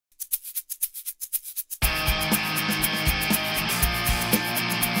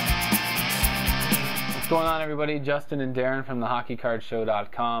going on, everybody? Justin and Darren from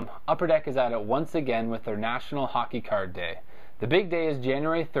thehockeycardshow.com. Upper Deck is at it once again with their National Hockey Card Day. The big day is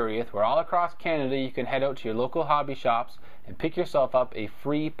January 30th, where all across Canada you can head out to your local hobby shops and pick yourself up a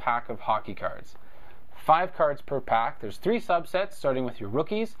free pack of hockey cards. 5 cards per pack. There's 3 subsets, starting with your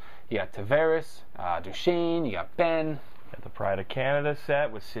rookies. You got Tavares, Duchesne, you got Ben. Got the Pride of Canada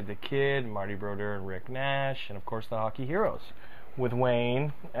set with Sid the Kid, Marty Brodeur, and Rick Nash, and of course the Hockey Heroes with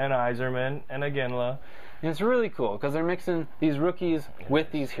Wayne and Yzerman and Iginla. And it's really cool because they're mixing these rookies with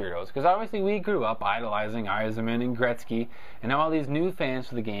these heroes. Because obviously we grew up idolizing Yzerman and Gretzky, and now all these new fans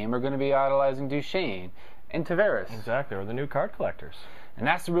for the game are going to be idolizing Duchesne and Tavares. Exactly, or the new card collectors. And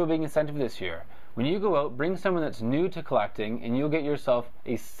that's the real big incentive this year. When you go out, bring someone that's new to collecting, and you'll get yourself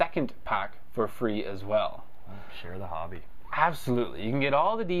a second pack for free as well. Share the hobby. Absolutely. You can get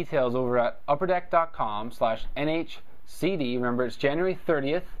all the details over at upperdeck.com/NHCD. Remember, it's January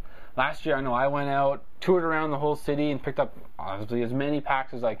 30th. Last year, I know I went out, toured around the whole city, and picked up obviously as many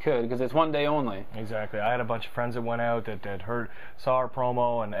packs as I could because it's one day only. Exactly. I had a bunch of friends that went out that saw our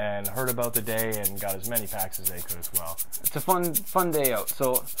promo and heard about the day and got as many packs as they could as well. It's a fun day out.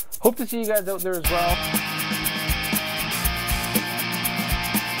 So hope to see you guys out there as well.